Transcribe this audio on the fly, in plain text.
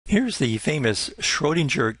Here's the famous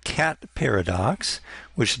Schrodinger cat paradox,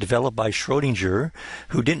 which was developed by Schrodinger,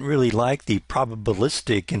 who didn't really like the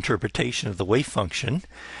probabilistic interpretation of the wave function.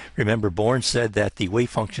 Remember, Born said that the wave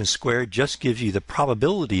function squared just gives you the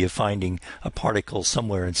probability of finding a particle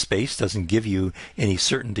somewhere in space, doesn't give you any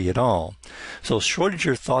certainty at all. So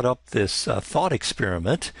Schrodinger thought up this thought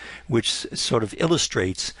experiment, which sort of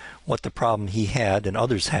illustrates what the problem he had and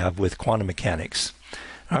others have with quantum mechanics.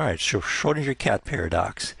 All right, so Schrodinger cat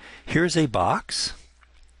paradox. Here's a box,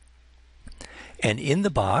 and in the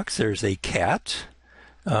box there's a cat.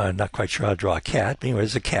 Not quite sure how to draw a cat, but anyway,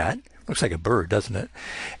 there's a cat. Looks like a bird, doesn't it?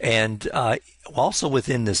 And also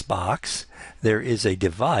within this box there is a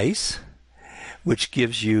device which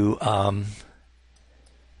gives you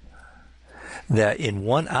that in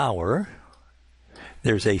 1 hour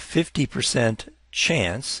there's a 50%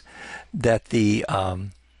 chance that the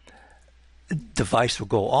device will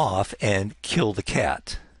go off and kill the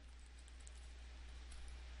cat.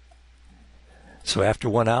 So after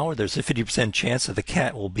 1 hour, there's a 50% chance that the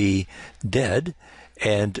cat will be dead,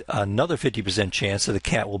 and another 50% chance that the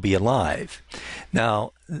cat will be alive.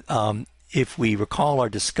 Now, if we recall our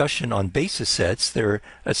discussion on basis sets, there are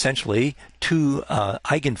essentially two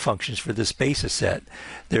eigenfunctions for this basis set.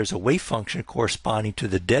 There's a wave function corresponding to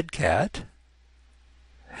the dead cat,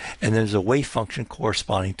 and there's a wave function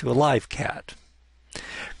corresponding to a live cat.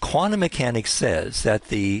 Quantum mechanics says that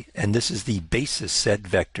and this is the basis set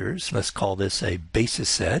vectors, let's call this a basis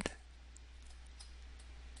set.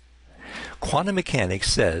 Quantum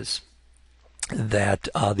mechanics says that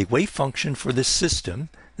the wave function for this system,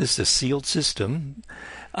 this is a sealed system,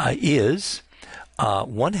 is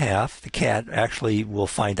 1/2. The cat actually, we'll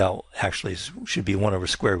find out, actually should be 1 over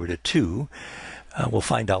square root of 2. We'll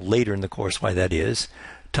find out later in the course why that is,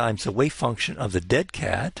 times the wave function of the dead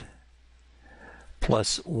cat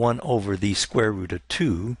plus 1 over the square root of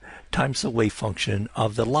 2 times the wave function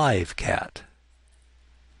of the live cat.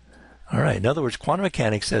 All right, in other words, quantum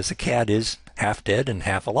mechanics says the cat is half dead and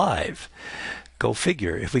half alive. Go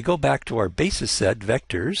figure. If we go back to our basis set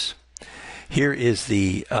vectors, here is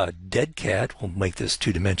the dead cat. We'll make this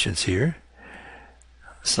 2 dimensions here.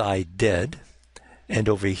 Psi dead. And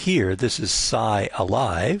over here, this is psi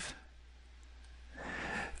alive.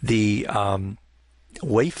 The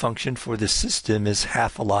wave function for the system is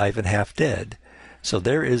half alive and half dead. So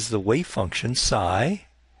there is the wave function psi.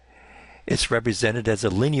 It's represented as a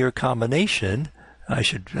linear combination. I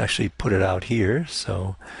should actually put it out here.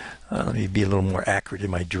 So let me be a little more accurate in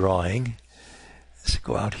my drawing. Let's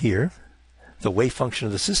go out here. The wave function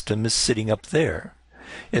of the system is sitting up there.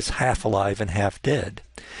 It's half alive and half dead.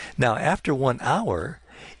 Now, after 1 hour,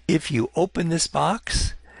 if you open this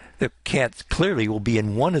box, the cat clearly will be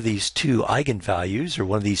in one of these two eigenvalues, or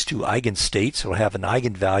one of these two eigenstates. It'll have an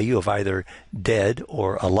eigenvalue of either dead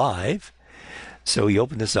or alive. So you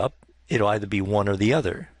open this up, it'll either be one or the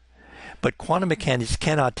other. But quantum mechanics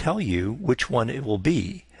cannot tell you which one it will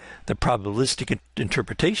be. The probabilistic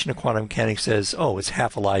interpretation of quantum mechanics says, oh, it's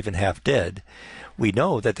half alive and half dead. We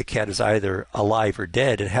know that the cat is either alive or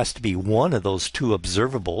dead. It has to be one of those two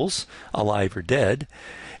observables, alive or dead.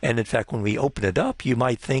 And in fact, when we open it up, you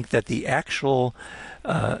might think that the actual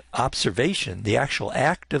observation, the actual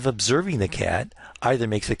act of observing the cat, either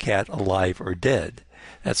makes the cat alive or dead.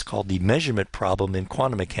 That's called the measurement problem in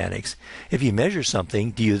quantum mechanics. If you measure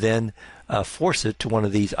something, do you then force it to one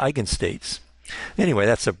of these eigenstates? Anyway,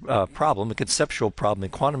 that's a problem, a conceptual problem in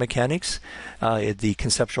quantum mechanics. The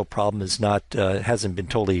conceptual problem is not, hasn't been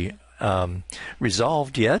totally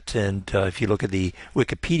resolved yet, and if you look at the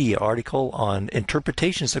Wikipedia article on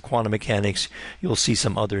interpretations of quantum mechanics, you'll see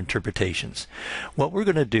some other interpretations. What we're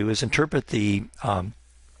going to do is interpret the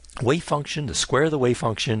wave function, the square of the wave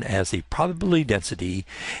function, as the probability density,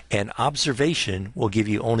 and observation will give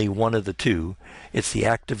you only one of the two. It's the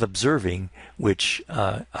act of observing which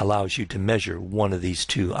allows you to measure one of these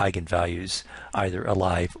two eigenvalues, either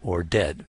alive or dead.